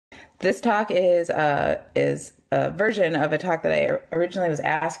This talk is a version of a talk that I originally was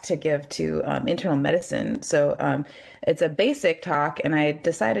asked to give to internal medicine. It's a basic talk, and I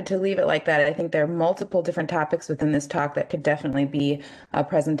decided to leave it like that. I think there are multiple different topics within this talk that could definitely be a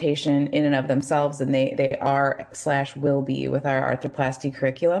presentation in and of themselves, and they are slash will be with our arthroplasty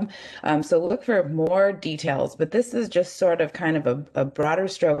curriculum. So look for more details, but this is just sort of kind of a broader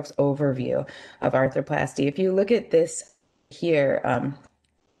strokes overview of arthroplasty. If you look at this here,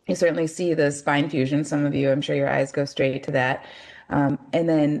 you certainly see the spine fusion. Some of you, I'm sure your eyes go straight to that. And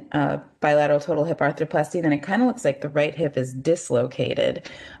then bilateral total hip arthroplasty, then it kind of looks like the right hip is dislocated.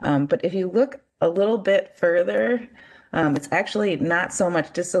 But if you look a little bit further, it's actually not so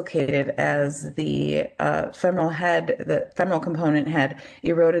much dislocated as the femoral component had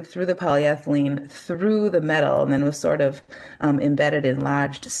eroded through the polyethylene, through the metal, and then was sort of embedded and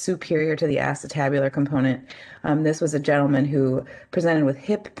lodged superior to the acetabular component. This was a gentleman who presented with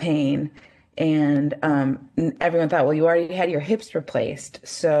hip pain, and everyone thought, well, you already had your hips replaced,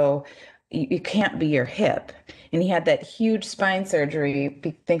 so you can't be your hip. And he had that huge spine surgery,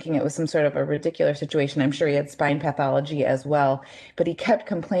 thinking it was some sort of a ridiculous situation. I'm sure he had spine pathology as well, but he kept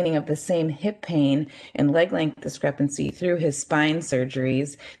complaining of the same hip pain and leg length discrepancy through his spine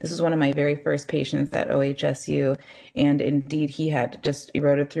surgeries. This was one of my very first patients at OHSU, and indeed he had just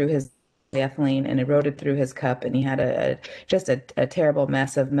eroded through his ethylene and eroded through his cup, and he had a terrible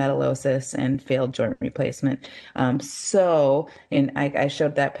mess of metallosis and failed joint replacement. And I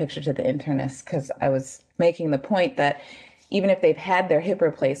showed that picture to the internist because I was making the point that even if they've had their hip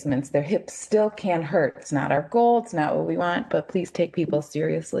replacements, their hips still can hurt. It's not our goal, it's not what we want, but please take people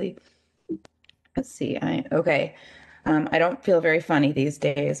seriously. Let's see. Okay. I don't feel very funny these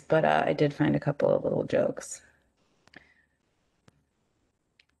days, but I did find a couple of little jokes.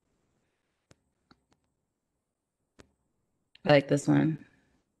 I like this one.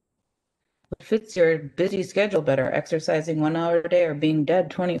 What fits your busy schedule better, exercising 1 hour a day or being dead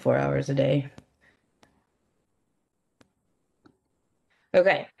 24 hours a day?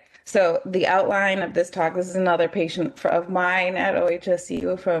 Okay, so the outline of this talk, this is another patient of mine at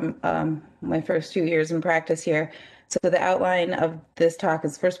OHSU from my first few years in practice here. So the outline of this talk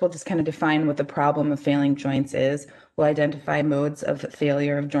is, first we'll just kind of define what the problem of failing joints is. We'll identify modes of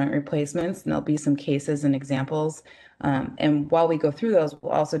failure of joint replacements, and there'll be some cases and examples. And while we go through those,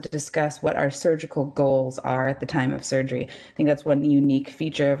 we'll also discuss what our surgical goals are at the time of surgery. I think that's one unique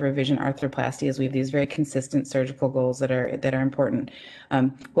feature of revision arthroplasty is we have these very consistent surgical goals that are important.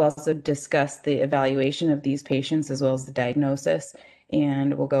 We'll also discuss the evaluation of these patients as well as the diagnosis,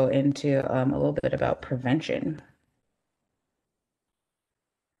 and we'll go into a little bit about prevention.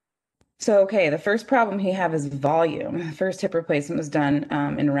 So, okay, the first problem we have is volume. The first hip replacement was done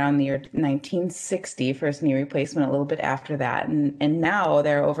in around the year 1960, first knee replacement a little bit after that. And now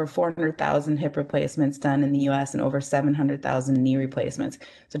there are over 400,000 hip replacements done in the US and over 700,000 knee replacements.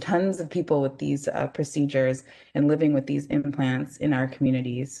 So tons of people with these procedures and living with these implants in our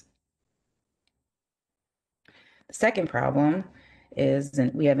communities. The second problem is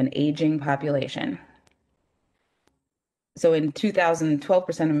we have an aging population. So in 2000, 12%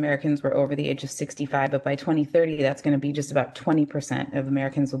 of Americans were over the age of 65, but by 2030, that's going to be just about 20% of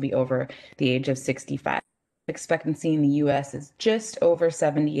Americans will be over the age of 65. Expectancy in the US is just over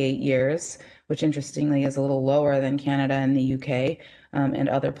 78 years, which interestingly is a little lower than Canada and the UK and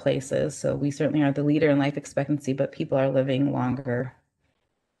other places. So we certainly are the leader in life expectancy, but people are living longer.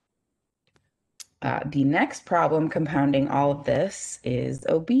 The next problem compounding all of this is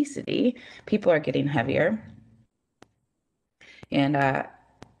obesity. People are getting heavier. And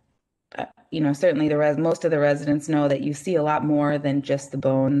certainly most of the residents know that you see a lot more than just the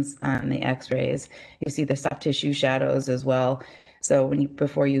bones on the x-rays. You see the soft tissue shadows as well. So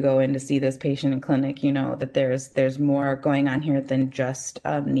before you go in to see this patient in clinic, you know that there's more going on here than just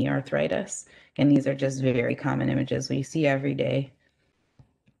knee arthritis. And these are just very common images we see every day.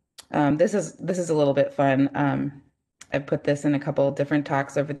 This is a little bit fun. I've put this in a couple of different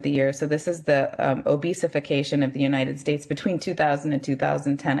talks over the years. So this is the obesification of the United States between 2000 and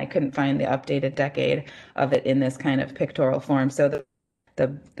 2010. I couldn't find the updated decade of it in this kind of pictorial form. So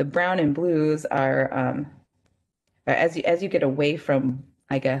the brown and blues are as you get away from,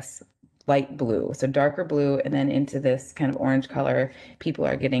 I guess, light blue, so darker blue, and then into this kind of orange color, people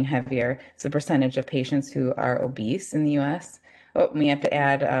are getting heavier. It's the percentage of patients who are obese in the U.S. Oh, we have to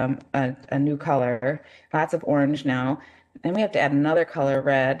add a new color, lots of orange now. Then we have to add another color,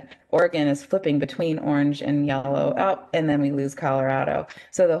 red. Oregon is flipping between orange and yellow. Oh, and then we lose Colorado.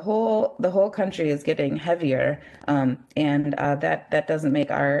 So the whole country is getting heavier, and that doesn't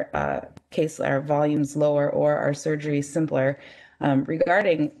make our volumes lower or our surgery simpler.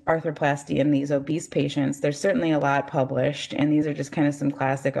 regarding arthroplasty in these obese patients, there's certainly a lot published, and these are just kind of some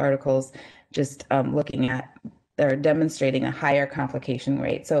classic articles just looking at or demonstrating a higher complication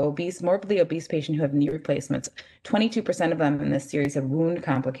rate. So morbidly obese patients who have knee replacements, 22% of them in this series have wound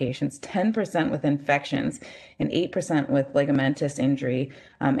complications, 10% with infections, and 8% with ligamentous injury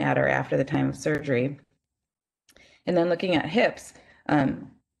at or after the time of surgery. And then looking at hips,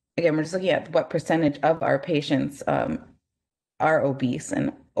 again, we're just looking at what percentage of our patients are obese,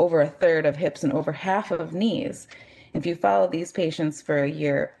 and over a third of hips and over half of knees. If you follow these patients for a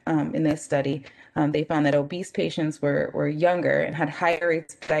year in this study, they found that obese patients were younger and had higher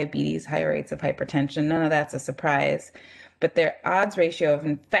rates of diabetes, higher rates of hypertension. None of that's a surprise, but their odds ratio of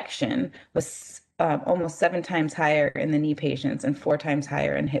infection was almost 7 times higher in the knee patients and 4 times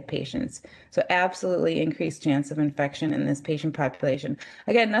higher in hip patients. So absolutely increased chance of infection in this patient population.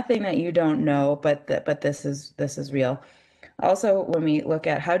 Again, nothing that you don't know, but this is real. Also, when we look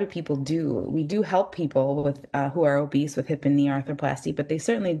at how do people do, we do help people with who are obese with hip and knee arthroplasty, but they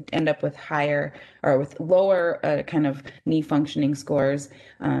certainly end up with higher or with lower kind of knee functioning scores,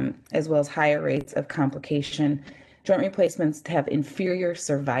 as well as higher rates of complication. Joint replacements have inferior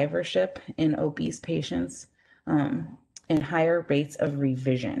survivorship in obese patients, and higher rates of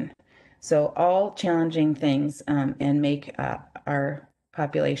revision. So all challenging things and make our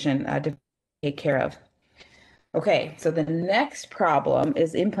population to take care of. Okay, so the next problem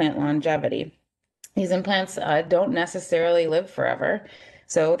is implant longevity. These implants don't necessarily live forever.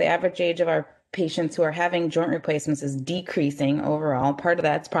 So the average age of our patients who are having joint replacements is decreasing overall. Part of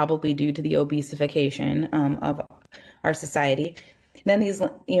that's probably due to the obesification of our society. Then these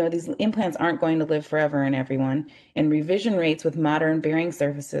implants aren't going to live forever in everyone, and revision rates with modern bearing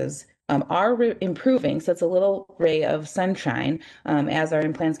surfaces are improving. So it's a little ray of sunshine. As our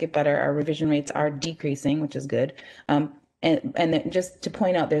implants get better, our revision rates are decreasing, which is good. And just to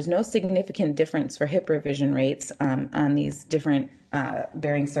point out, there's no significant difference for hip revision rates on these different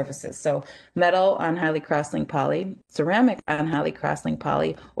bearing surfaces. So metal on highly cross-linked poly, ceramic on highly cross-linked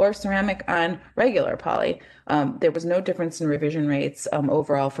poly, or ceramic on regular poly. There was no difference in revision rates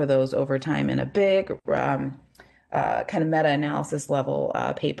overall for those over time in a big kind of meta-analysis level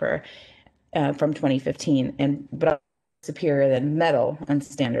paper from 2015, but superior than metal on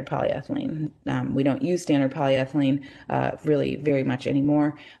standard polyethylene. We don't use standard polyethylene really very much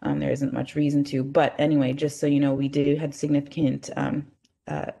anymore. There isn't much reason to, but anyway, just so you know, we did have significant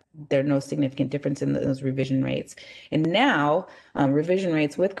there are no significant difference in those revision rates. And now revision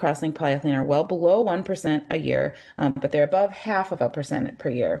rates with cross-linked polyethylene are well below 1% a year, but they're above 0.5% per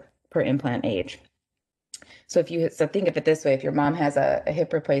year per implant age. So think of it this way, if your mom has a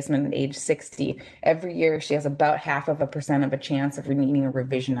hip replacement at age 60, every year she has about 0.5% of a chance of needing a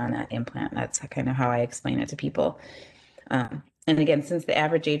revision on that implant. That's kind of how I explain it to people. And again, since the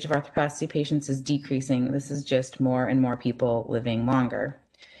average age of arthroplasty patients is decreasing, this is just more and more people living longer.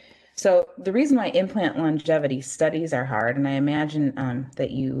 So the reason why implant longevity studies are hard, and I imagine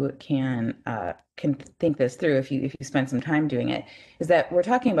that you can think this through if you spend some time doing it, is that we're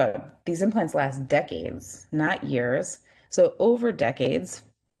talking about these implants last decades, not years. So over decades,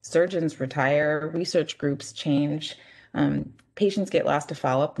 surgeons retire, research groups change, patients get lost to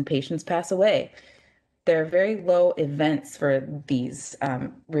follow-up, and patients pass away. There are very low events for these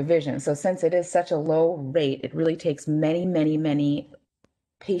revisions. So since it is such a low rate, it really takes many, many, many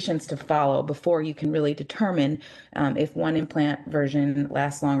patients to follow before you can really determine if one implant version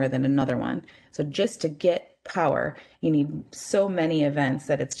lasts longer than another one. So just to get power, you need so many events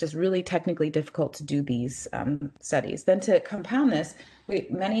that it's just really technically difficult to do these studies. Then to compound this,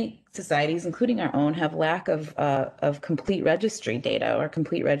 many societies, including our own, have lack of complete registry data or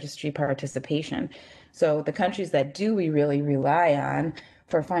complete registry participation. So the countries that do, we really rely on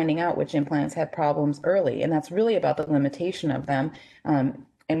for finding out which implants have problems early. And that's really about the limitation of them.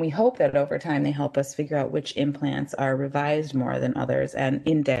 And we hope that over time they help us figure out which implants are revised more than others and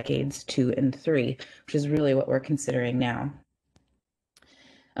in decades 2 and 3, which is really what we're considering now.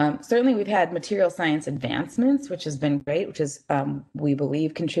 Certainly, we've had material science advancements, which has been great, which is, we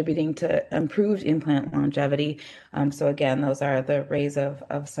believe, contributing to improved implant longevity. So again, those are the rays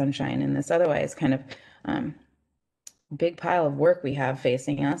of sunshine in this otherwise kind of big pile of work we have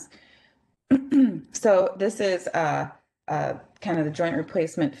facing us. So this is kind of the joint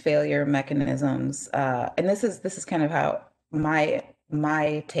replacement failure mechanisms, and this is kind of how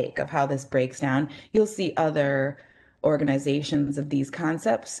my take of how this breaks down. You'll see other organizations of these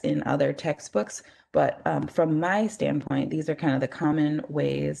concepts in other textbooks, but from my standpoint, these are kind of the common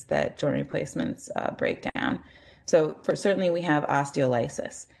ways that joint replacements break down. So certainly we have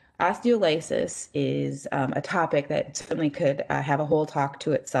osteolysis. Osteolysis is a topic that certainly could have a whole talk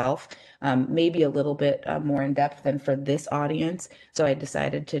to itself, maybe a little bit more in depth than for this audience. So I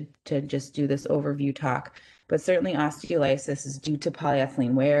decided to just do this overview talk. But certainly osteolysis is due to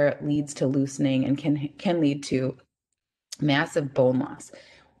polyethylene wear, leads to loosening, and can lead to massive bone loss.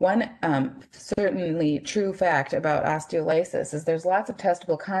 One certainly true fact about osteolysis is there's lots of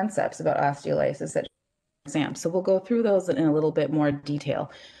testable concepts about osteolysis that exam. So we'll go through those in a little bit more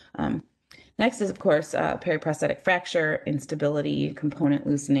detail. Um, Next is, of course, periprosthetic fracture, instability, component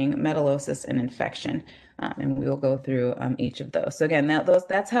loosening, metallosis, and infection. And we will go through each of those. So again,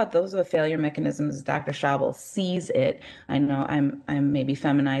 that's how those are the failure mechanisms Dr. Schabel sees it. I know I'm maybe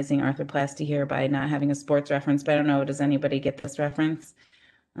feminizing arthroplasty here by not having a sports reference, but I don't know, does anybody get this reference?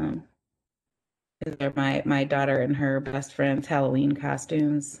 Is there my daughter and her best friend's Halloween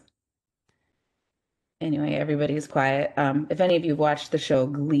costumes? Anyway, everybody's quiet. If any of you have watched the show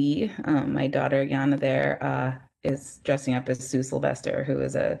Glee, my daughter Yana there is dressing up as Sue Sylvester, who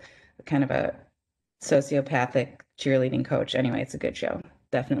is a kind of a sociopathic cheerleading coach. Anyway, it's a good show.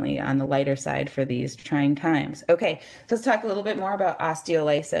 Definitely on the lighter side for these trying times. Okay, so let's talk a little bit more about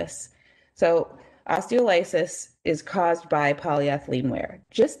osteolysis. So osteolysis is caused by polyethylene wear.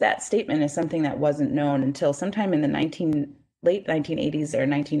 Just that statement is something that wasn't known until sometime in the late 1980s or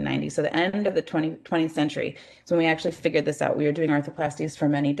 1990s, so the end of the 20th century is when we actually figured this out. We were doing arthroplasties for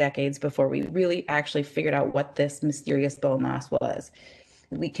many decades before we really actually figured out what this mysterious bone loss was.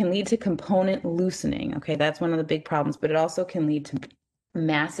 It can lead to component loosening. Okay, that's one of the big problems, but it also can lead to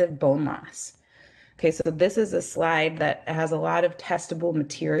massive bone loss. Okay, so this is a slide that has a lot of testable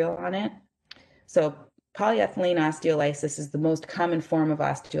material on it. So polyethylene osteolysis is the most common form of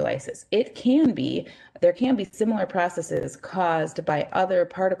osteolysis. There can be similar processes caused by other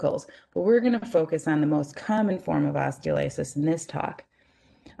particles, but we're going to focus on the most common form of osteolysis in this talk.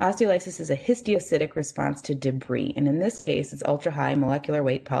 Osteolysis is a histiocytic response to debris, and in this case, it's ultra-high molecular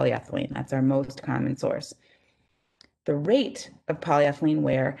weight polyethylene. That's our most common source. The rate of polyethylene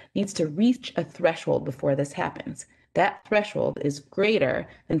wear needs to reach a threshold before this happens. That threshold is greater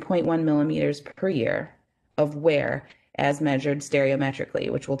than 0.1 millimeters per year of wear as measured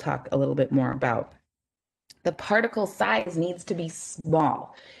stereometrically, which we'll talk a little bit more about. The particle size needs to be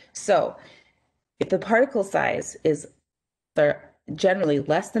small. So if the particle size is generally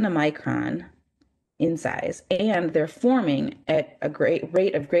less than a micron in size, and they're forming at a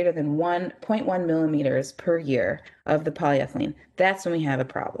rate of greater than 1.1 millimeters per year of the polyethylene, that's when we have a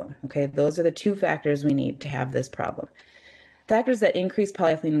problem. Okay, those are the two factors we need to have this problem. Factors that increase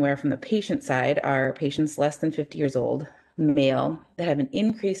polyethylene wear from the patient side are patients less than 50 years old, male, that have an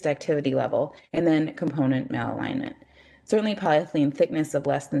increased activity level, and then component malalignment. Certainly, polyethylene thickness of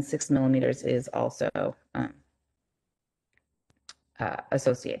less than 6 millimeters is also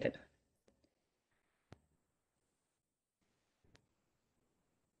associated.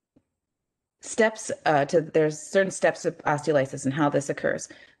 There's certain steps of osteolysis and how this occurs.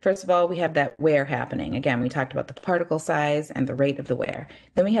 First of all, we have that wear happening. Again, we talked about the particle size and the rate of the wear.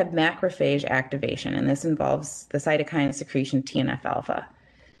 Then we have macrophage activation, and this involves the cytokine secretion TNF alpha.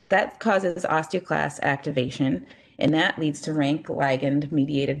 That causes osteoclast activation, and that leads to rank ligand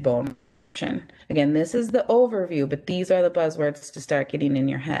mediated bone function. Again, this is the overview, but these are the buzzwords to start getting in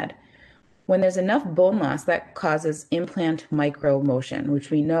your head. When there's enough bone loss, that causes implant micromotion,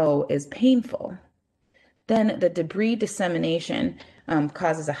 which we know is painful. Then the debris dissemination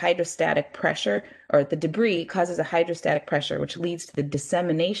causes a hydrostatic pressure, or the debris causes a hydrostatic pressure, which leads to the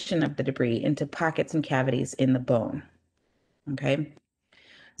dissemination of the debris into pockets and cavities in the bone. Okay.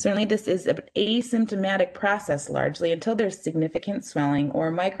 Certainly, this is an asymptomatic process largely until there's significant swelling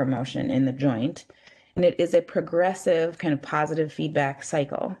or micromotion in the joint, and it is a progressive kind of positive feedback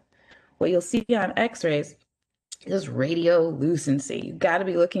cycle. What you'll see on x-rays is radiolucency. You've got to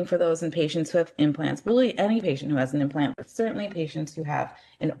be looking for those in patients who have implants, really any patient who has an implant, but certainly patients who have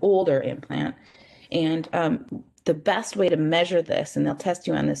an older implant. And the best way to measure this, and they'll test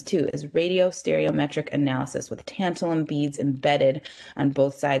you on this too, is radiostereometric analysis with tantalum beads embedded on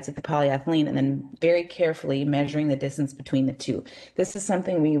both sides of the polyethylene and then very carefully measuring the distance between the two. This is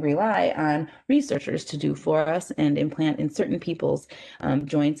something we rely on researchers to do for us and implant in certain people's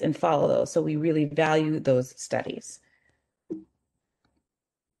joints and follow those. So we really value those studies.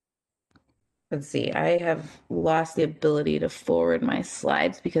 Let's see, I have lost the ability to forward my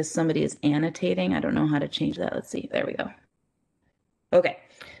slides because somebody is annotating. I don't know how to change that. Let's see, there we go. Okay,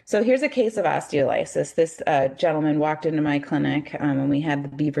 so here's a case of osteolysis. This gentleman walked into my clinic and we had the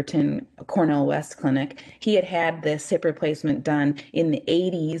Beaverton Cornell West Clinic. He had had this hip replacement done in the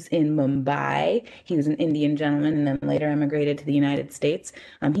 80s in Mumbai. He was an Indian gentleman and then later emigrated to the United States.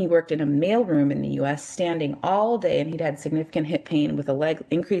 He worked in a mailroom in the US, standing all day, and he'd had significant hip pain with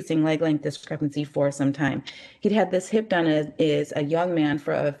increasing leg length discrepancy for some time. He'd had this hip done as a young man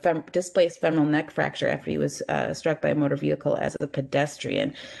for a displaced femoral neck fracture after he was struck by a motor vehicle as a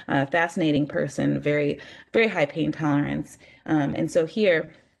pedestrian. Fascinating person, very, very high pain tolerance. And so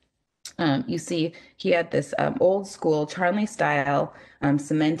here, you see he had this old school Charnley style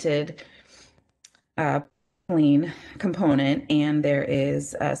cemented polyethylene component, and there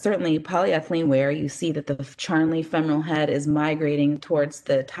is certainly polyethylene where you see that the Charnley femoral head is migrating towards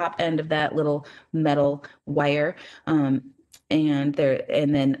the top end of that little metal wire. And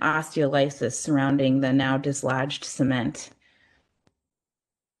then osteolysis surrounding the now dislodged cement.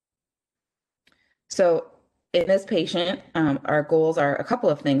 So in this patient, our goals are a couple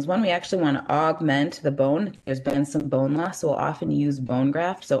of things. One, we actually want to augment the bone. There's been some bone loss, so we'll often use bone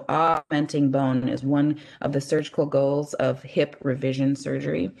graft. So augmenting bone is one of the surgical goals of hip revision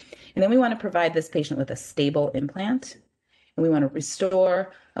surgery. And then we want to provide this patient with a stable implant. And we want to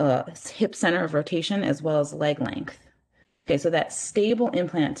restore hip center of rotation as well as leg length. Okay, so that stable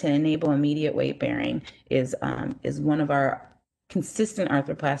implant to enable immediate weight bearing is one of our consistent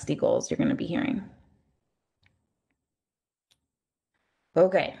arthroplasty goals you're going to be hearing.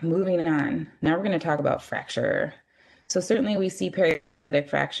 Okay, moving on. Now we're going to talk about fracture. So certainly we see periodic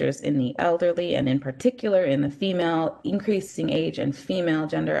fractures in the elderly, and in particular in the female. Increasing age and female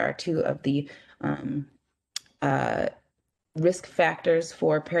gender are two of the risk factors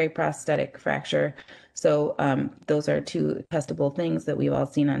for periprosthetic fracture. So those are two testable things that we've all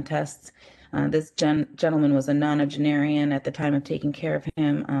seen on tests. This gentleman was a nonagenarian at the time of taking care of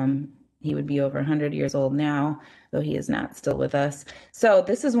him. He would be over 100 years old now, though he is not still with us. So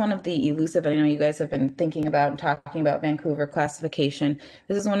this is one of the elusive, I know you guys have been thinking about and talking about Vancouver classification.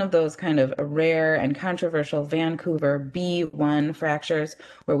 This is one of those kind of rare and controversial Vancouver B1 fractures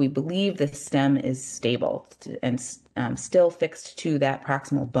where we believe the stem is stable and still fixed to that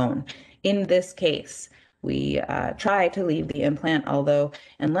proximal bone. In this case, we try to leave the implant, although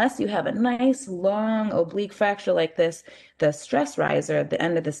unless you have a nice long oblique fracture like this, the stress riser at the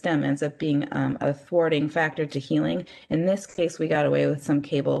end of the stem ends up being a thwarting factor to healing. In this case, we got away with some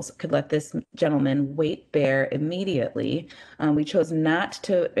cables, could let this gentleman weight bear immediately. We chose not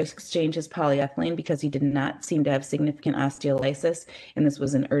to exchange his polyethylene because he did not seem to have significant osteolysis, and this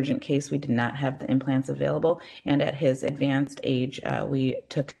was an urgent case. We did not have the implants available, and at his advanced age, we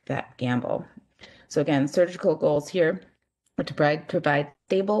took that gamble. So again, surgical goals here are to provide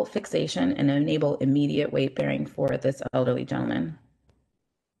stable fixation and enable immediate weight bearing for this elderly gentleman.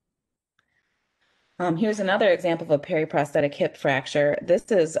 Here's another example of a periprosthetic hip fracture.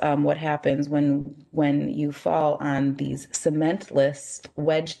 This is what happens when you fall on these cementless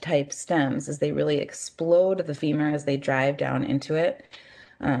wedge-type stems, as they really explode the femur as they drive down into it.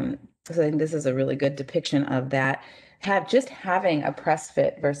 So I think this is a really good depiction of that. Just having a press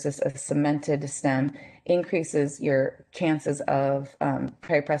fit versus a cemented stem increases your chances of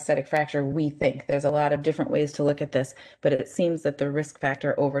periprosthetic fracture, we think. There's a lot of different ways to look at this, but it seems that the risk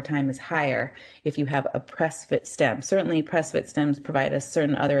factor over time is higher if you have a press fit stem. Certainly press fit stems provide us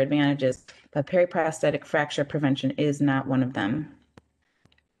certain other advantages, but periprosthetic fracture prevention is not one of them.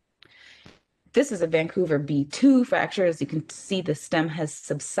 This is a Vancouver B2 fracture. As you can see, the stem has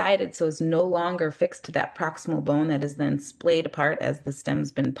subsided, so it's no longer fixed to that proximal bone that is then splayed apart as the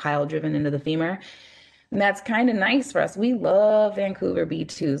stem's been pile driven into the femur. And that's kind of nice for us. We love Vancouver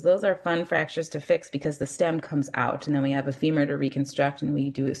B2s. Those are fun fractures to fix because the stem comes out, and then we have a femur to reconstruct, and we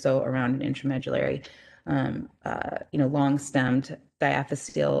do so around an intramedullary, long-stemmed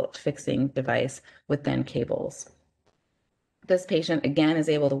diaphyseal fixing device with then cables. This patient, again, is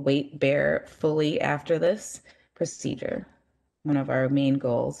able to weight bear fully after this procedure, one of our main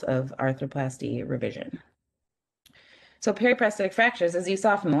goals of arthroplasty revision. So periprosthetic fractures, as you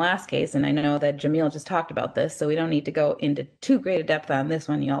saw from the last case, and I know that Jamil just talked about this, so we don't need to go into too great a depth on this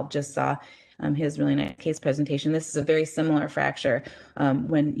one. Y'all just saw his really nice case presentation. This is a very similar fracture.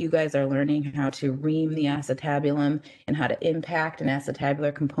 When you guys are learning how to ream the acetabulum and how to impact an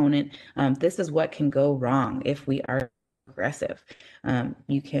acetabular component, this is what can go wrong if we are aggressive.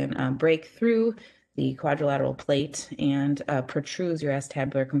 You can break through the quadrilateral plate and protrudes your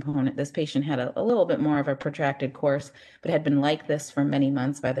acetabular component. This patient had a little bit more of a protracted course, but had been like this for many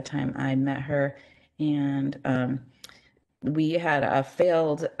months by the time I met her. And we had a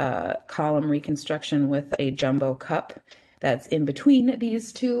failed column reconstruction with a jumbo cup. that's in between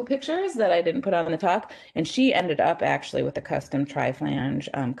these two pictures that I didn't put on the talk. And she ended up actually with a custom tri-flange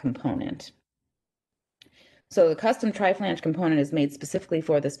component. So the custom tri-flange component is made specifically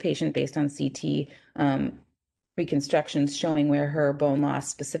for this patient based on CT reconstructions showing where her bone loss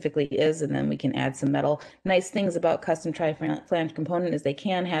specifically is, and then we can add some metal. Nice things about custom tri-flange component is they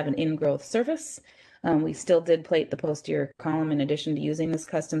can have an ingrowth surface. We still did plate the posterior column in addition to using this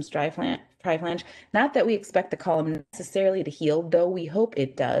custom tri-flange. Not that we expect the column necessarily to heal, though we hope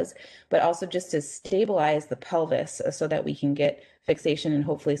it does, but also just to stabilize the pelvis so that we can get fixation and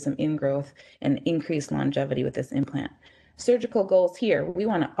hopefully some ingrowth and increased longevity with this implant. Surgical goals here, we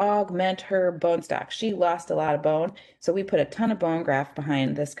want to augment her bone stock. She lost a lot of bone, so we put a ton of bone graft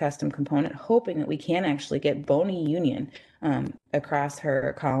behind this custom component, hoping that we can actually get bony union across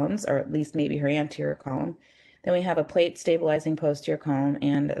her columns, or at least maybe her anterior column. Then we have a plate stabilizing posterior column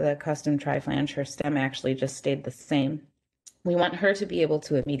and the custom tri-flange. Her stem actually just stayed the same. We want her to be able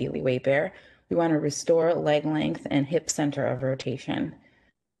to immediately weight bear. We want to restore leg length and hip center of rotation.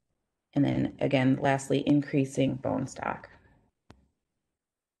 And then again, lastly, increasing bone stock.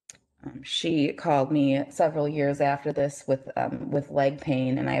 She called me several years after this with leg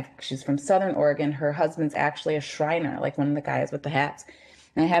pain, and she's from Southern Oregon. Her husband's actually a Shriner, like one of the guys with the hats.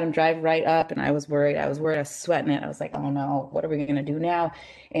 And I had him drive right up, and I was worried. I was sweating it. I was like, oh no, what are we going to do now?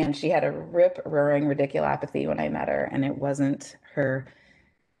 And she had a rip-roaring radiculopathy when I met her, and it wasn't her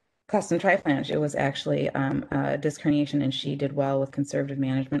custom tri-flange. It was actually a disc herniation, and she did well with conservative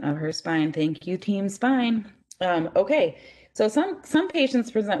management of her spine. Thank you, Team Spine. Okay, so some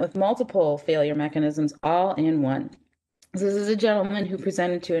patients present with multiple failure mechanisms all in one. So this is a gentleman who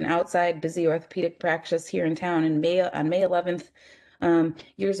presented to an outside busy orthopedic practice here in town on May 11th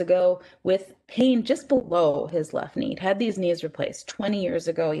years ago with pain just below his left knee. He'd had these knees replaced 20 years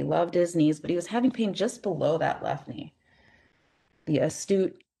ago. He loved his knees, but he was having pain just below that left knee. The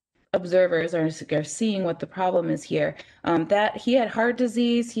astute observers are seeing what the problem is here. That he had heart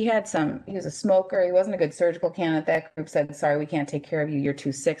disease, he was a smoker, he wasn't a good surgical candidate. That group said, sorry, we can't take care of you, you're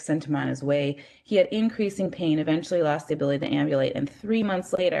too sick, sent him on his way. He had increasing pain, eventually lost the ability to ambulate, and 3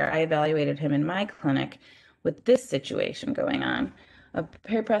 months later, I evaluated him in my clinic with this situation going on. A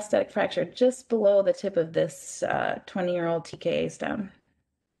periprosthetic fracture just below the tip of this 20-year-old TKA stem.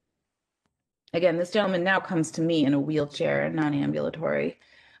 Again, this gentleman now comes to me in a wheelchair, non-ambulatory,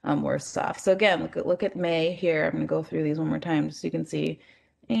 worse off. So again, look at May here. I'm going to go through these one more time so you can see,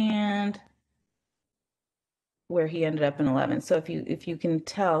 and where he ended up in 11. So if you can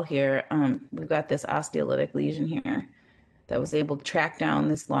tell here, we've got this osteolytic lesion here that was able to track down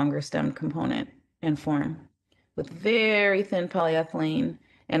this longer stemmed component and form with very thin polyethylene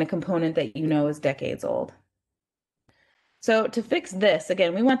and a component that you know is decades old. So to fix this,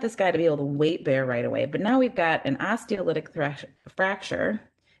 again, we want this guy to be able to weight bear right away, but now we've got an osteolytic fracture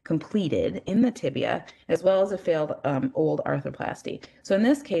completed in the tibia, as well as a failed old arthroplasty. So in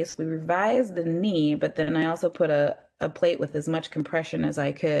this case, we revised the knee, but then I also put a plate with as much compression as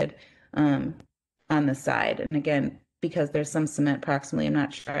I could on the side. And again, because there's some cement proximally, I'm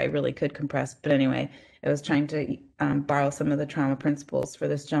not sure I really could compress, but anyway, I was trying to borrow some of the trauma principles for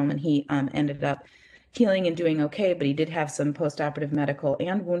this gentleman. He ended up healing and doing okay, but he did have some postoperative medical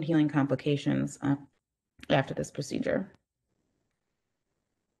and wound healing complications after this procedure.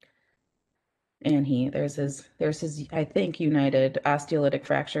 And there's his, I think, united osteolytic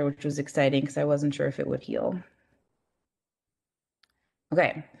fracture, which was exciting because I wasn't sure if it would heal.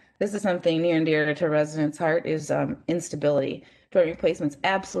 Okay, this is something near and dear to residents' heart is instability. Joint replacements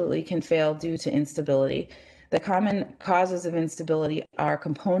absolutely can fail due to instability. The common causes of instability are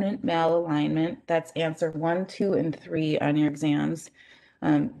component malalignment. That's answer 1, 2, and 3 on your exams.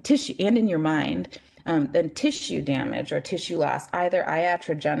 Tissue and in your mind. Then tissue damage or tissue loss, either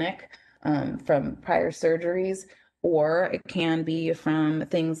iatrogenic from prior surgeries, or it can be from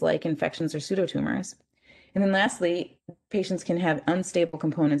things like infections or pseudotumors. And then lastly, patients can have unstable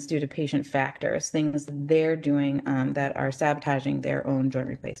components due to patient factors, things they're doing that are sabotaging their own joint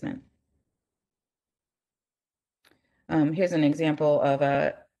replacement. Here's an example of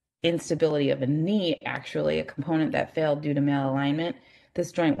a instability of a knee, actually, a component that failed due to malalignment.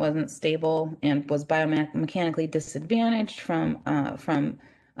 This joint wasn't stable and was biomechanically disadvantaged from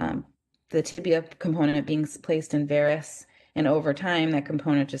the tibia component being placed in varus. And over time, that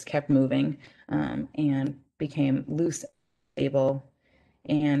component just kept moving and became loose, stable.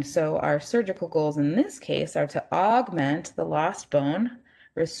 And so our surgical goals in this case are to augment the lost bone,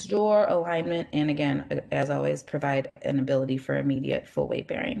 restore alignment, and again, as always, provide an ability for immediate full weight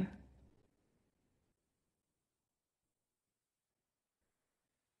bearing.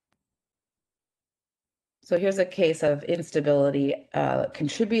 So here's a case of instability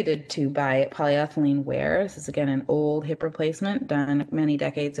contributed to by polyethylene wear. This is again an old hip replacement done many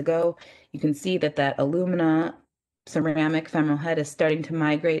decades ago. You can see that that alumina ceramic femoral head is starting to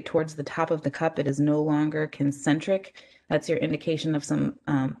migrate towards the top of the cup. It is no longer concentric. That's your indication of some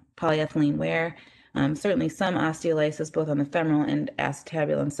polyethylene wear. Certainly some osteolysis both on the femoral and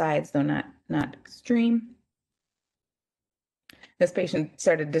acetabulum sides, though not extreme. This patient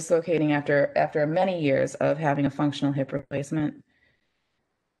started dislocating after many years of having a functional hip replacement.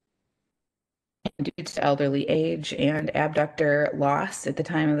 Due to elderly age and abductor loss at the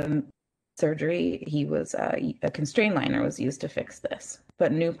time of the surgery, he was a constrained liner was used to fix this,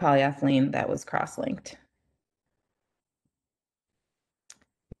 but new polyethylene that was cross-linked.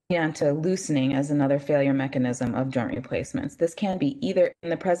 On to loosening as another failure mechanism of joint replacements. This can be either in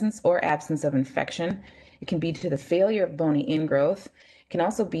the presence or absence of infection. It can be to the failure of bony ingrowth. It can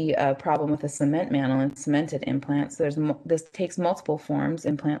also be a problem with a cement mantle and cemented implants. So this takes multiple forms,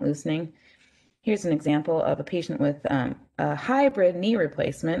 implant loosening. Here's an example of a patient with a hybrid knee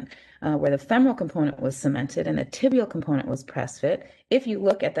replacement where the femoral component was cemented and the tibial component was press fit. If you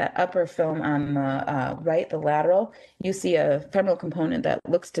look at that upper film on the right, the lateral, you see a femoral component that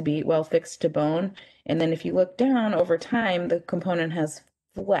looks to be well fixed to bone. And then if you look down over time, the component has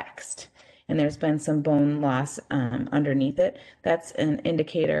flexed and there's been some bone loss underneath it. That's an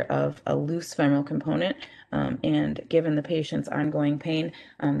indicator of a loose femoral component. And given the patient's ongoing pain,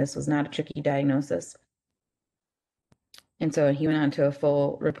 this was not a tricky diagnosis. And so he went on to a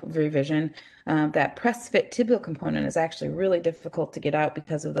full revision. That press fit tibial component is actually really difficult to get out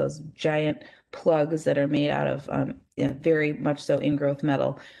because of those giant plugs that are made out of very much so ingrowth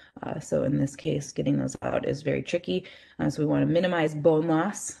metal. So in this case, getting those out is very tricky. So we want to minimize bone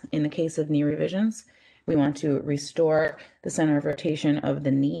loss in the case of knee revisions. We want to restore the center of rotation of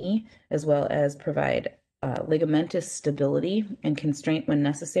the knee, as well as provide ligamentous stability and constraint when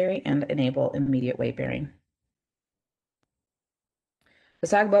necessary, and enable immediate weight bearing.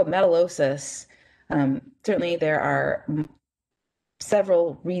 Let's talk about metallosis. Certainly there are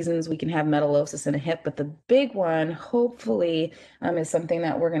several reasons we can have metallosis in a hip, but the big one, hopefully, is something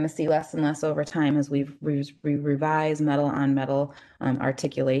that we're going to see less and less over time as we revise metal on metal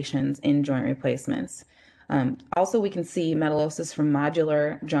articulations in joint replacements. Also, we can see metallosis from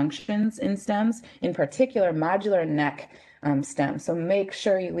modular junctions in stems, in particular modular neck stems. So make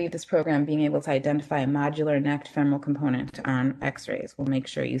sure you leave this program being able to identify a modular necked femoral component on x-rays. We'll make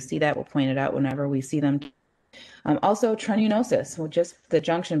sure you see that. We'll point it out whenever we see them. Also, trenunosis, well, just the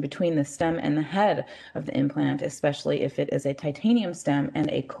junction between the stem and the head of the implant, especially if it is a titanium stem and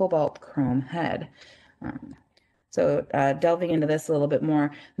a cobalt chrome head. So delving into this a little bit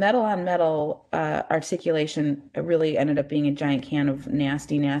more, metal on metal articulation really ended up being a giant can of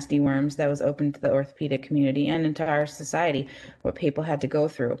nasty, nasty worms that was open to the orthopedic community and into our society, what people had to go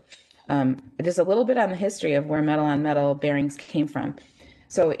through. Just a little bit on the history of where metal on metal bearings came from.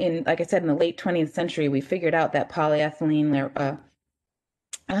 So like I said, in the late 20th century, we figured out that polyethylene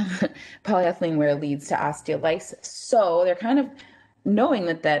wear leads to osteolysis. So they're kind of knowing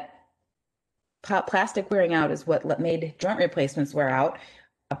that plastic wearing out is what made joint replacements wear out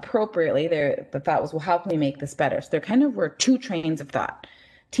appropriately. The thought was, well, how can we make this better? So there kind of were two trains of thought.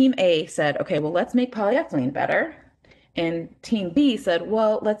 Team A said, okay, well, let's make polyethylene better. And Team B said,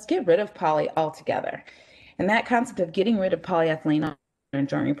 well, let's get rid of poly altogether. And that concept of getting rid of polyethylene in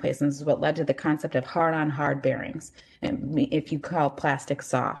joint replacements is what led to the concept of hard-on-hard bearings. And if you call plastic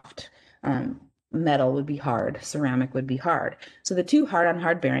soft, metal would be hard, ceramic would be hard. So the two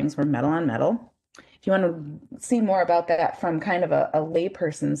hard-on-hard bearings were metal on metal. If you want to see more about that from kind of a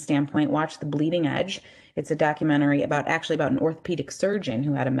layperson's standpoint, watch The Bleeding Edge. It's a documentary about an orthopedic surgeon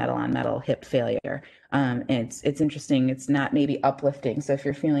who had a metal on metal hip failure. And it's interesting. It's not maybe uplifting. So if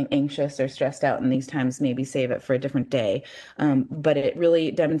you're feeling anxious or stressed out in these times, maybe save it for a different day. But it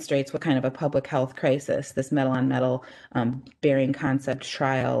really demonstrates what kind of a public health crisis this metal on metal bearing concept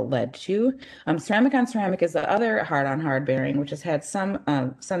trial led to. Ceramic on ceramic is the other hard on hard bearing, which has had some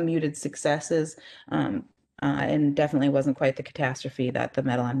muted successes and definitely wasn't quite the catastrophe that the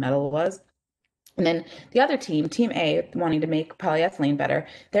metal on metal was. And then the other team, Team A, wanting to make polyethylene better,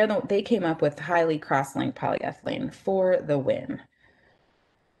 they came up with highly cross-linked polyethylene for the win.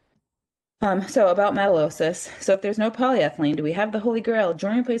 So about metallosis. So if there's no polyethylene, do we have the holy grail?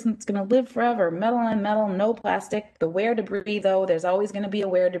 Joint replacement's going to live forever. Metal on metal, no plastic. The wear debris, though, there's always going to be a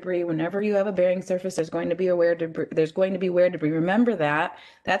wear debris. Whenever you have a bearing surface, there's going to be a wear debris. There's going to be wear debris. Remember that.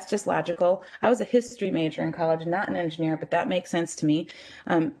 That's just logical. I was a history major in college, not an engineer, but that makes sense to me.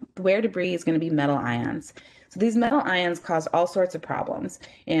 Wear debris is going to be metal ions. So these metal ions cause all sorts of problems,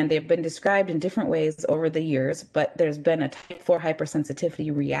 and they've been described in different ways over the years, but there's been a type 4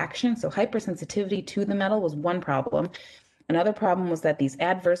 hypersensitivity reaction. So hypersensitivity to the metal was one problem. Another problem was that these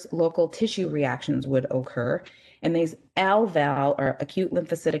adverse local tissue reactions would occur, and these ALVAL, or acute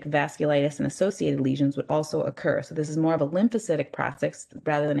lymphocytic vasculitis and associated lesions, would also occur. So this is more of a lymphocytic process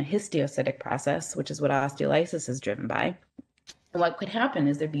rather than a histiocytic process, which is what osteolysis is driven by. And what could happen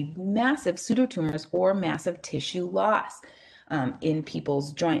is there'd be massive pseudotumors or massive tissue loss in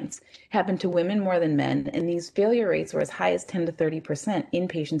people's joints. Happened to women more than men, and these failure rates were as high as 10 to 30% in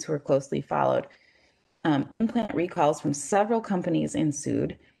patients who were closely followed. Implant recalls from several companies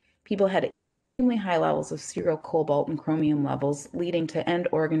ensued. People had extremely high levels of serial cobalt and chromium levels, leading to end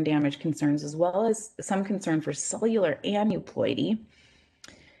organ damage concerns, as well as some concern for cellular aneuploidy.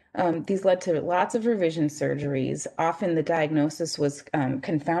 These led to lots of revision surgeries. Often the diagnosis was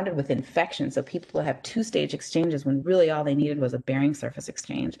confounded with infection. So people have two-stage exchanges when really all they needed was a bearing surface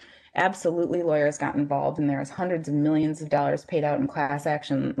exchange. Absolutely, lawyers got involved, and there was hundreds of millions of dollars paid out in class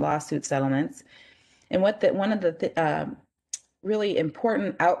action lawsuit settlements. And one of the really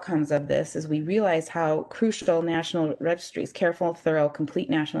important outcomes of this is we realize how crucial national registries, careful, thorough,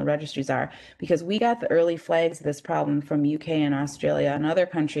 complete national registries are, because we got the early flags of this problem from UK and Australia and other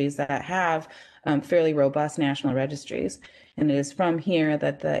countries that have fairly robust national registries. And it is from here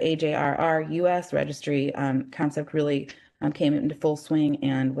that the AJRR US registry concept really came into full swing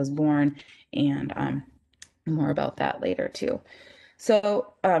and was born, and more about that later too.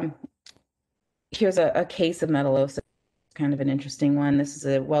 So here's a case of metallosis, kind of an interesting one. This is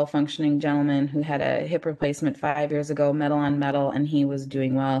a well-functioning gentleman who had a hip replacement 5 years ago, metal on metal, and he was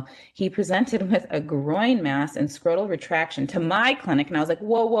doing well. He presented with a groin mass and scrotal retraction to my clinic, and I was like,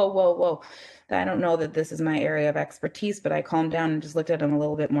 whoa, whoa, whoa, whoa. I don't know that this is my area of expertise, but I calmed down and just looked at him a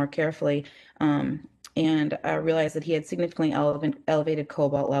little bit more carefully. And I realized that he had significantly elevated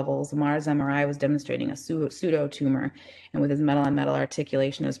cobalt levels. Mars MRI was demonstrating a pseudo tumor, and with his metal on metal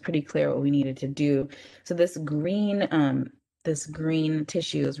articulation, it was pretty clear what we needed to do. So this green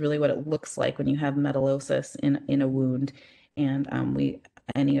tissue is really what it looks like when you have metallosis in a wound. And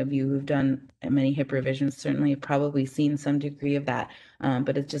any of you who've done many hip revisions certainly have probably seen some degree of that,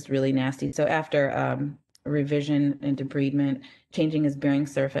 but it's just really nasty. So after revision and debridement, changing his bearing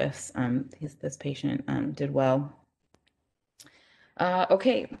surface, this patient did well.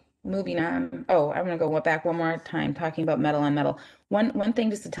 Okay, moving on. Oh, I'm going to go back one more time talking about metal on metal. One thing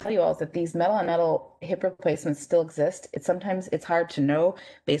just to tell you all is that these metal on metal hip replacements still exist. Sometimes it's hard to know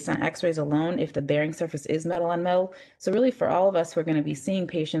based on x-rays alone if the bearing surface is metal on metal. So really for all of us who are going to be seeing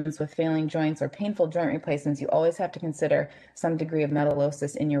patients with failing joints or painful joint replacements, you always have to consider some degree of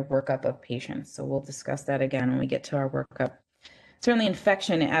metallosis in your workup of patients. So we'll discuss that again when we get to our workup. Certainly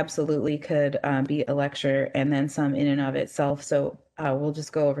infection absolutely could be a lecture and then some in and of itself. So we'll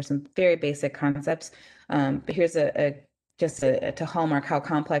just go over some very basic concepts. But here's to hallmark how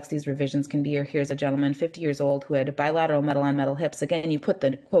complex these revisions can be. Or here's a gentleman, 50 years old, who had bilateral metal on metal hips. Again, you put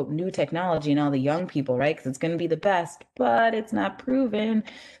the quote new technology in all the young people, right? Because it's going to be the best, but it's not proven.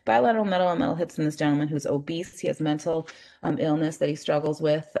 Bilateral metal on metal hips in this gentleman who's obese. He has mental illness that he struggles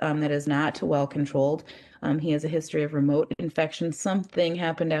with that is not well controlled. He has a history of remote infection. Something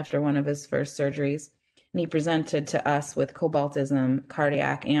happened after one of his first surgeries. And he presented to us with cobaltism,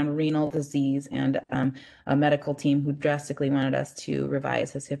 cardiac and renal disease, and a medical team who drastically wanted us to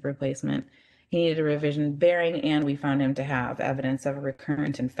revise his hip replacement. He needed a revision bearing, and we found him to have evidence of a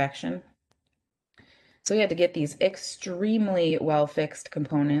recurrent infection. So we had to get these extremely well-fixed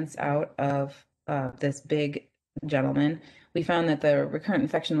components out of this big gentleman. We found that the recurrent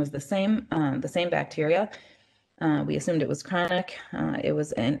infection was the same bacteria. We assumed it was chronic.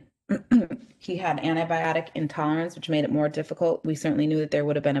 He had antibiotic intolerance, which made it more difficult. We certainly knew that there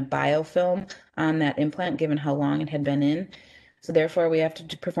would have been a biofilm on that implant, given how long it had been in. So therefore, we have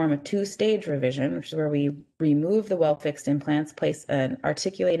to perform a two-stage revision, which is where we remove the well-fixed implants, place an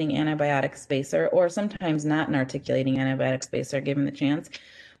articulating antibiotic spacer, or sometimes not an articulating antibiotic spacer, given the chance.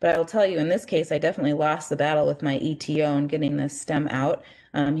 But I will tell you, in this case, I definitely lost the battle with my ETO in getting this stem out.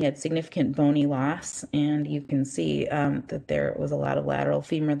 He had significant bony loss, and you can see that there was a lot of lateral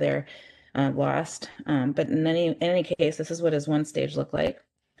femur there lost. But in any case, this is what his one stage looked like.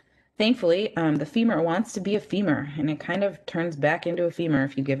 Thankfully, the femur wants to be a femur, and it kind of turns back into a femur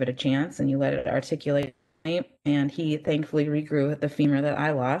if you give it a chance and you let it articulate. And he thankfully regrew the femur that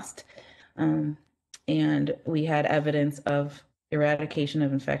I lost. And we had evidence of eradication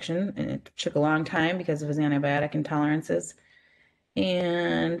of infection, and it took a long time because of his antibiotic intolerances.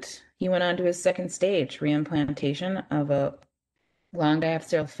 And he went on to his second stage, reimplantation of a long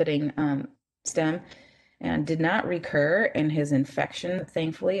diaphyseal fitting stem. and did not recur in his infection,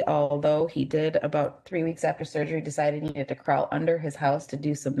 thankfully, although he did about 3 weeks after surgery decide he needed to crawl under his house to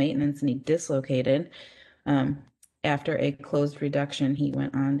do some maintenance and he dislocated. Um, After a closed reduction, he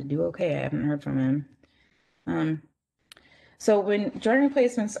went on to do okay. I haven't heard from him. Um, so when joint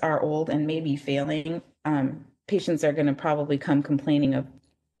replacements are old and maybe failing, patients are going to probably come complaining of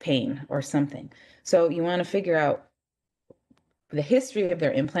pain or something. So you want to figure out the history of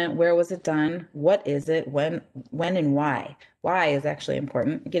their implant. Where was it done? What is it? When and why? Why is actually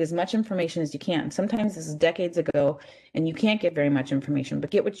important. Get as much information as you can. Sometimes this is decades ago and you can't get very much information,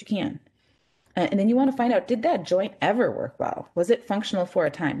 but get what you can. And then you want to find out, did that joint ever work well? Was it functional for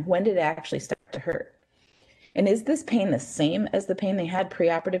a time? When did it actually start to hurt? And is this pain the same as the pain they had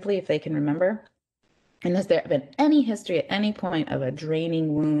preoperatively, if they can remember? And has there been any history at any point of a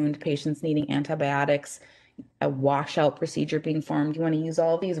draining wound, patients needing antibiotics, a washout procedure being formed? You want to use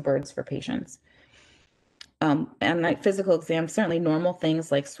all these words for patients. And like physical exams, certainly normal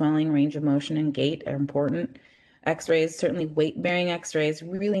things like swelling, range of motion, and gait are important. X-rays, certainly weight-bearing X-rays.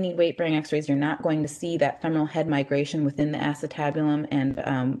 We really need weight-bearing X-rays. You're not going to see that femoral head migration within the acetabulum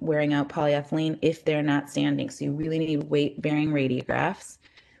and wearing out polyethylene if they're not standing. So you really need weight-bearing radiographs,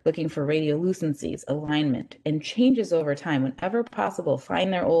 looking for radiolucencies, alignment, and changes over time. Whenever possible,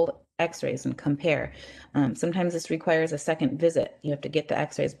 find their old X-rays and compare. Sometimes this requires a second visit. You have to get the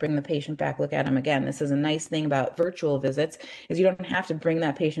X-rays, bring the patient back, look at them again. This is a nice thing about virtual visits is you don't have to bring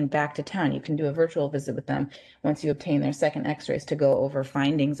that patient back to town. You can do a virtual visit with them once you obtain their second X-rays to go over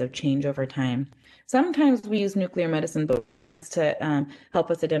findings of change over time. Sometimes we use nuclear medicine to help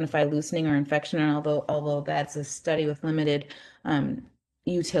us identify loosening or infection, and although that's a study with limited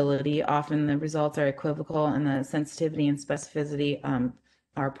utility, often the results are equivocal and the sensitivity and specificity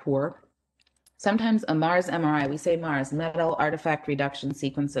are poor. Sometimes a MARS MRI, we say MARS, metal artifact reduction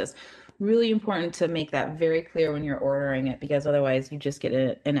sequences. Really important to make that very clear when you're ordering it, because otherwise you just get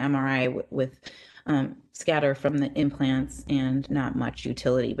an MRI with scatter from the implants and not much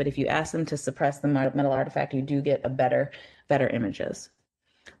utility. But if you ask them to suppress the metal artifact, you do get a better images.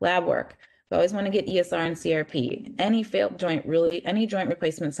 Lab work. We always want to get ESR and CRP. Any failed joint, really, any joint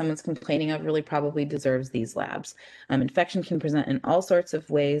replacement someone's complaining of really probably deserves these labs. Infection can present in all sorts of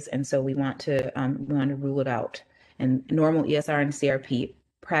ways, and so we want to rule it out. And normal ESR and CRP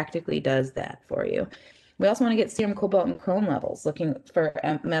practically does that for you. We also want to get serum cobalt and chrome levels, looking for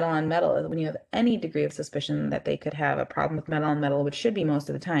metal on metal when you have any degree of suspicion that they could have a problem with metal on metal, which should be most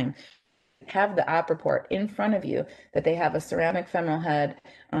of the time. Have the op report in front of you that they have a ceramic femoral head,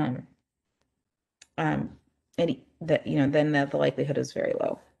 and that, then the likelihood is very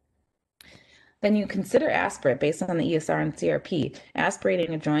low. Then you consider aspirate based on the ESR and CRP.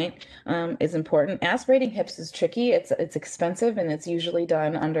 Aspirating a joint is important. Aspirating hips is tricky. It's expensive, and it's usually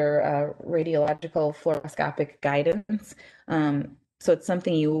done under radiological fluoroscopic guidance. So it's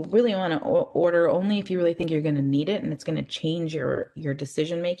something you really want to order only if you really think you're going to need it and it's going to change your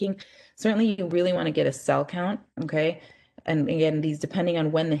decision making. Certainly, you really want to get a cell count, okay? And again, these, depending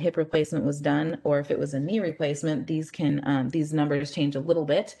on when the hip replacement was done or if it was a knee replacement, these numbers change a little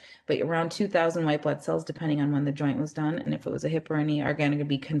bit, but around 2,000 white blood cells, depending on when the joint was done, and if it was a hip or a knee, are going to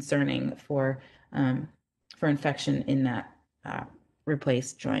be concerning for infection in that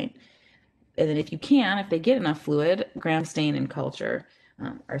replaced joint. And then if they get enough fluid, gram stain and culture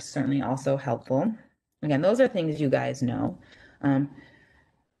are certainly also helpful. Again, those are things you guys know.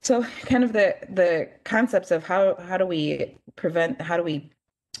 So kind of the concepts of how do we prevent, how do we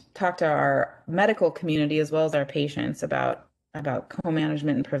talk to our medical community as well as our patients about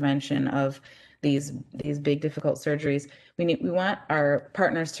co-management and prevention of these big difficult surgeries. We want our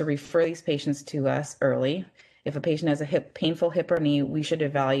partners to refer these patients to us early. If a patient has a painful hip or knee, we should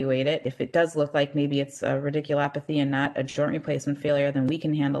evaluate it. If it does look like maybe it's a radiculopathy and not a joint replacement failure, then we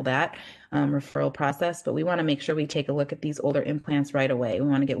can handle that referral process. But we want to make sure we take a look at these older implants right away. We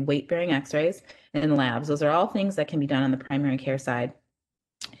want to get weight-bearing X-rays and labs. Those are all things that can be done on the primary care side.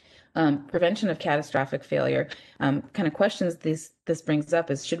 Prevention of catastrophic failure. Kind of questions this brings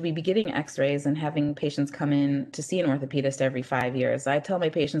up is, should we be getting X-rays and having patients come in to see an orthopedist every 5 years? I tell my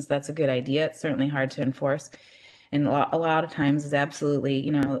patients that's a good idea. It's certainly hard to enforce, and a lot of times is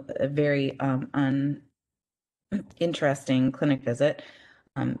absolutely, a very uninteresting clinic visit.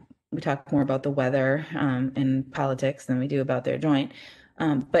 We talk more about the weather and politics than we do about their joint.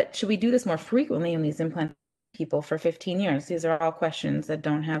 But should we do this more frequently in these implants? People for 15 years? These are all questions that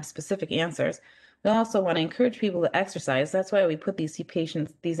don't have specific answers. We also want to encourage people to exercise. That's why we put these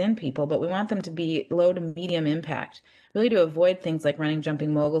in people, but we want them to be low to medium impact, really to avoid things like running,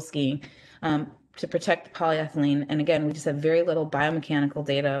 jumping, mogul skiing. to protect the polyethylene. And again, we just have very little biomechanical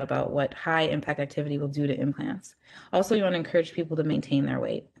data about what high impact activity will do to implants. Also, we want to encourage people to maintain their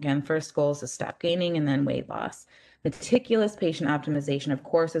weight. Again, first goal is to stop gaining and then weight loss. Meticulous patient optimization, of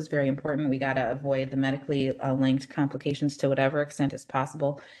course, is very important. We got to avoid the medically linked complications to whatever extent is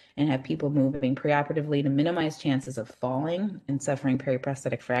possible and have people moving preoperatively to minimize chances of falling and suffering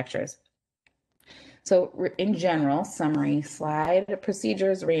periprosthetic fractures. So in general, summary slide,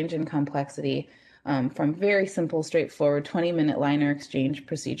 procedures range in complexity from very simple, straightforward 20-minute liner exchange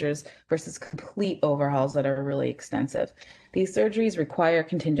procedures versus complete overhauls that are really extensive. These surgeries require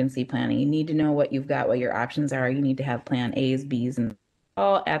contingency planning. You need to know what you've got, what your options are. You need to have plan A's, B's, and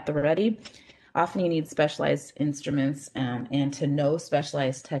all at the ready. Often you need specialized instruments and to know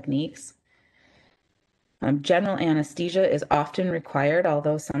specialized techniques. General anesthesia is often required,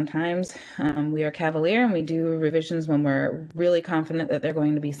 although sometimes we are cavalier and we do revisions when we're really confident that they're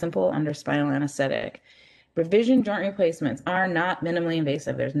going to be simple under spinal anesthetic. Revision joint replacements are not minimally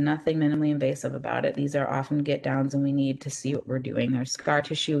invasive. There's nothing minimally invasive about it. These are often get downs and we need to see what we're doing. There's scar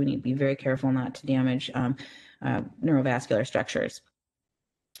tissue. We need to be very careful not to damage neurovascular structures.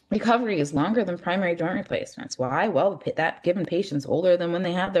 Recovery is longer than primary joint replacements. Why? Well, that given patient's older than when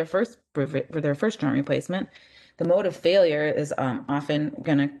they have their first joint replacement, the mode of failure is often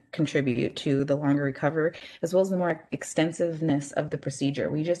going to contribute to the longer recovery, as well as the more extensiveness of the procedure.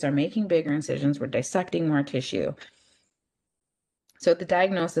 We just are making bigger incisions. We're dissecting more tissue. So the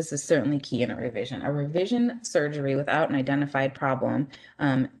diagnosis is certainly key in a revision. A revision surgery without an identified problem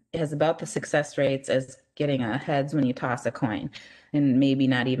has about the success rates as getting a heads when you toss a coin, and maybe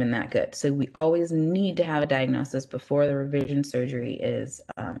not even that good. So we always need to have a diagnosis before the revision surgery is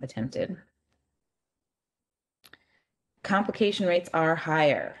attempted. Complication rates are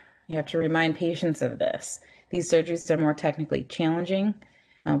higher. You have to remind patients of this. These surgeries are more technically challenging.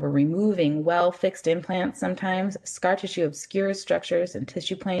 We're removing well-fixed implants sometimes. Scar tissue obscures structures and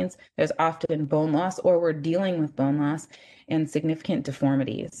tissue planes. There's often bone loss, or we're dealing with bone loss and significant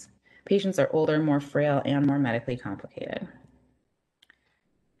deformities. Patients are older, more frail, and more medically complicated.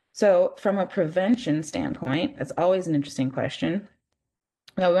 So from a prevention standpoint, that's always an interesting question.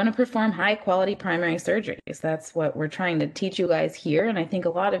 Now, we want to perform high quality primary surgeries. That's what we're trying to teach you guys here. And I think a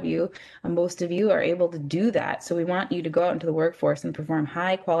lot of you, most of you are able to do that. So we want you to go out into the workforce and perform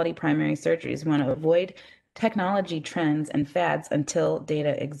high quality primary surgeries. We want to avoid technology trends and fads until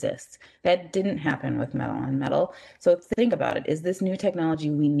data exists. That didn't happen with metal on metal. So think about it. Is this new technology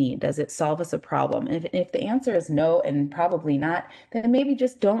we need? Does it solve us a problem? If the answer is no and probably not, then maybe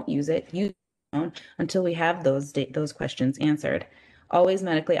just don't use it. Use it until we have those questions answered. Always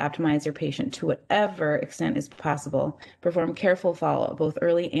medically optimize your patient to whatever extent is possible. Perform careful follow-up, both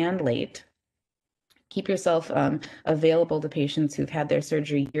early and late. Keep yourself available to patients who've had their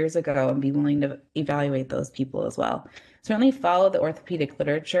surgery years ago and be willing to evaluate those people as well. Certainly follow the orthopedic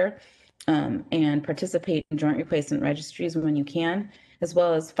literature and participate in joint replacement registries when you can, as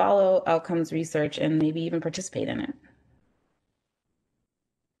well as follow outcomes research and maybe even participate in it.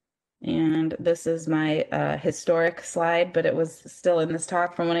 And this is my historic slide, but it was still in this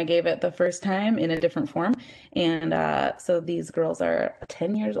talk from when I gave it the first time in a different form. And so these girls are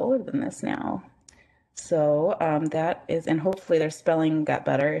 10 years older than this now. So that is, and hopefully their spelling got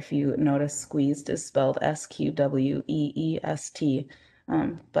better. If you notice, squeezed is spelled SQWEEST,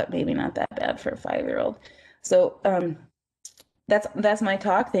 but maybe not that bad for a 5-year-old. So that's my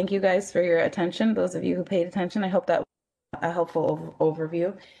talk. Thank you guys for your attention. Those of you who paid attention, I hope that was a helpful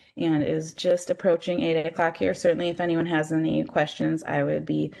overview. And it is just approaching 8 o'clock here. Certainly, if anyone has any questions,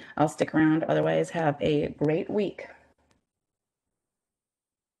 I'll stick around. Otherwise, have a great week.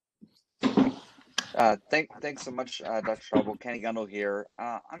 Thanks so much, Dr. Schabel. Kenny Gundel here.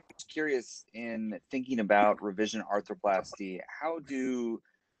 I'm just curious, in thinking about revision arthroplasty, how do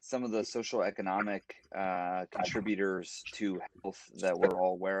some of the social economic contributors to health that we're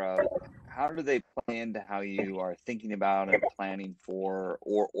all aware of, how do they play into how you are thinking about and planning for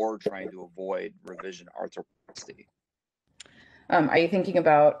or trying to avoid revision arthroplasty? Are you thinking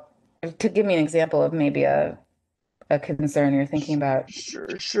about, to give me an example of maybe a concern you're thinking about? Sure.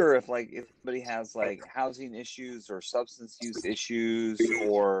 If somebody has like housing issues or substance use issues,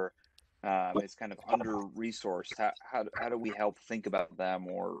 or is kind of under-resourced, how do we help think about them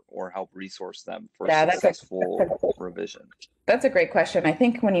or help resource them for successful revision? That's a great question. I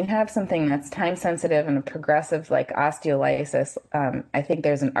think when you have something that's time sensitive and progressive like osteolysis, I think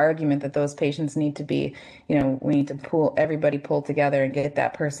there's an argument that those patients need to be, we need to everybody pull together and get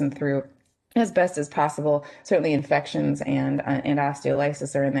that person through as best as possible. Certainly infections and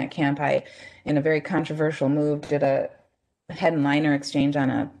osteolysis are in that camp. I, in a very controversial move, did a head and liner exchange on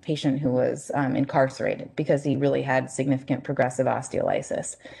a patient who was incarcerated because he really had significant progressive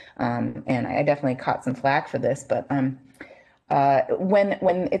osteolysis. And I definitely caught some flack for this, but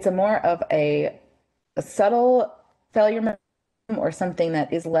when it's a more of a subtle failure or something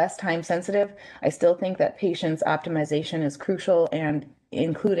that is less time sensitive, I still think that patient's optimization is crucial and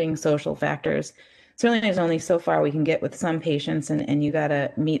including social factors. Certainly, there's only so far we can get with some patients, and you got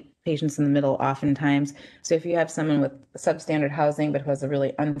to meet patients in the middle oftentimes. So, if you have someone with substandard housing but who has a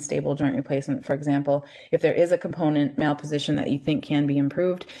really unstable joint replacement, for example, if there is a component malposition that you think can be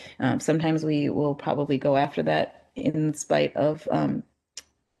improved, sometimes we will probably go after that in spite of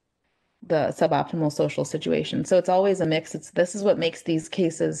the suboptimal social situation. So it's always a mix. This is what makes these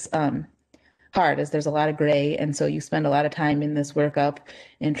cases hard, is there's a lot of gray, and so you spend a lot of time in this workup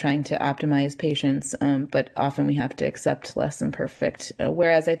and trying to optimize patients. But often we have to accept less than perfect.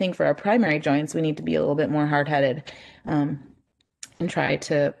 Whereas I think for our primary joints, we need to be a little bit more hard-headed and try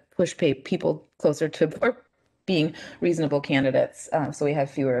to push people closer to being reasonable candidates, so we have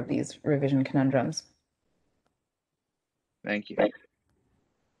fewer of these revision conundrums. Thank you.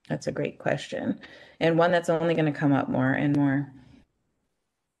 That's a great question, and one that's only going to come up more and more.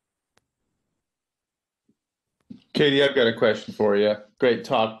 Katie, I've got a question for you. Great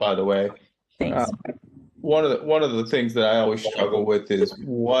talk, by the way. Thanks. One of the things that I always struggle with is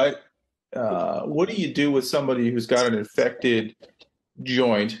what do you do with somebody who's got an infected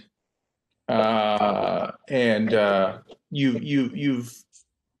joint, and you've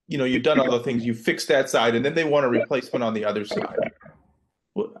done all the things, you fixed that side, and then they want a replacement on the other side.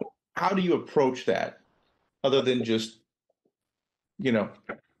 How do you approach that, other than just,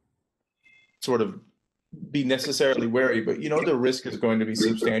 sort of be necessarily wary, but the risk is going to be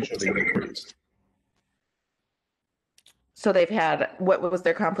substantially increased? So they've had, what was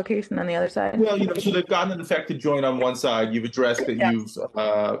their complication on the other side? Well, so they've gotten an infected joint on one side. You've addressed that. Yeah.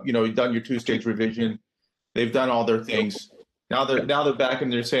 You've done your two-stage revision. They've done all their things. Now they're back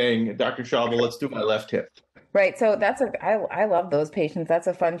and they're saying, Dr. Schabel, let's do my left hip. Right. So I love those patients. That's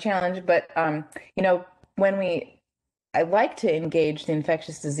a fun challenge. But, when I like to engage the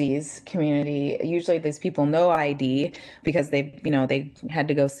infectious disease community. Usually these people know ID because they had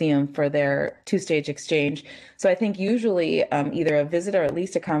to go see them for their two-stage exchange. So I think usually either a visit or at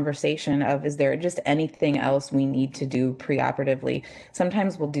least a conversation of, is there just anything else we need to do preoperatively?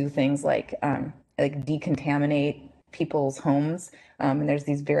 Sometimes we'll do things like decontaminate people's homes. And there's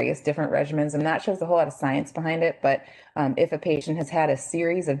these various different regimens. I'm not sure there's a whole lot of science behind it, but if a patient has had a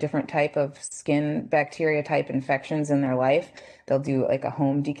series of different type of skin bacteria type infections in their life, they'll do like a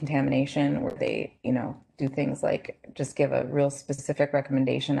home decontamination where they, do things like just give a real specific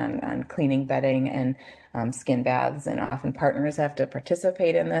recommendation on cleaning bedding and skin baths, and often partners have to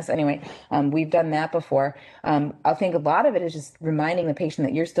participate in this. Anyway, we've done that before. I think a lot of it is just reminding the patient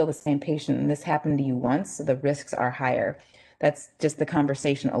that you're still the same patient and this happened to you once, so the risks are higher. That's just the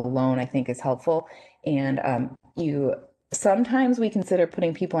conversation alone, I think, is helpful. And sometimes we consider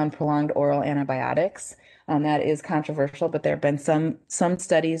putting people on prolonged oral antibiotics. That is controversial, but there have been some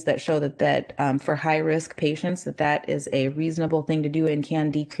studies that show that for high risk patients that is a reasonable thing to do and can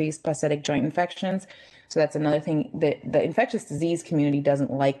decrease prosthetic joint infections. So that's another thing. The infectious disease community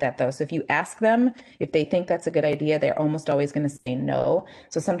doesn't like that, though. So if you ask them if they think that's a good idea, they're almost always going to say no.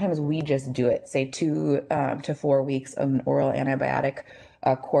 So sometimes we just do it, say 2 to 4 weeks of an oral antibiotic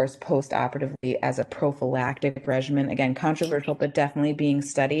course post-operatively as a prophylactic regimen. Again, controversial, but definitely being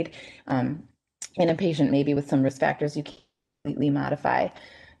studied in a patient maybe with some risk factors you can completely modify.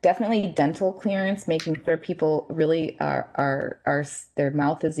 Definitely dental clearance, making sure people really are their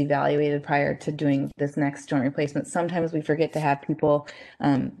mouth is evaluated prior to doing this next joint replacement. Sometimes we forget to have people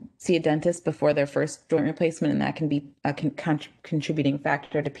see a dentist before their first joint replacement, and that can be a contributing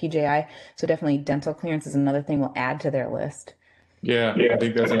factor to PJI. So definitely dental clearance is another thing we'll add to their list. Yeah, I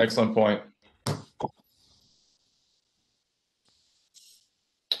think that's an excellent point.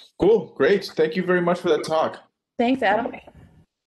 Cool, great. Thank you very much for that talk. Thanks, Adam.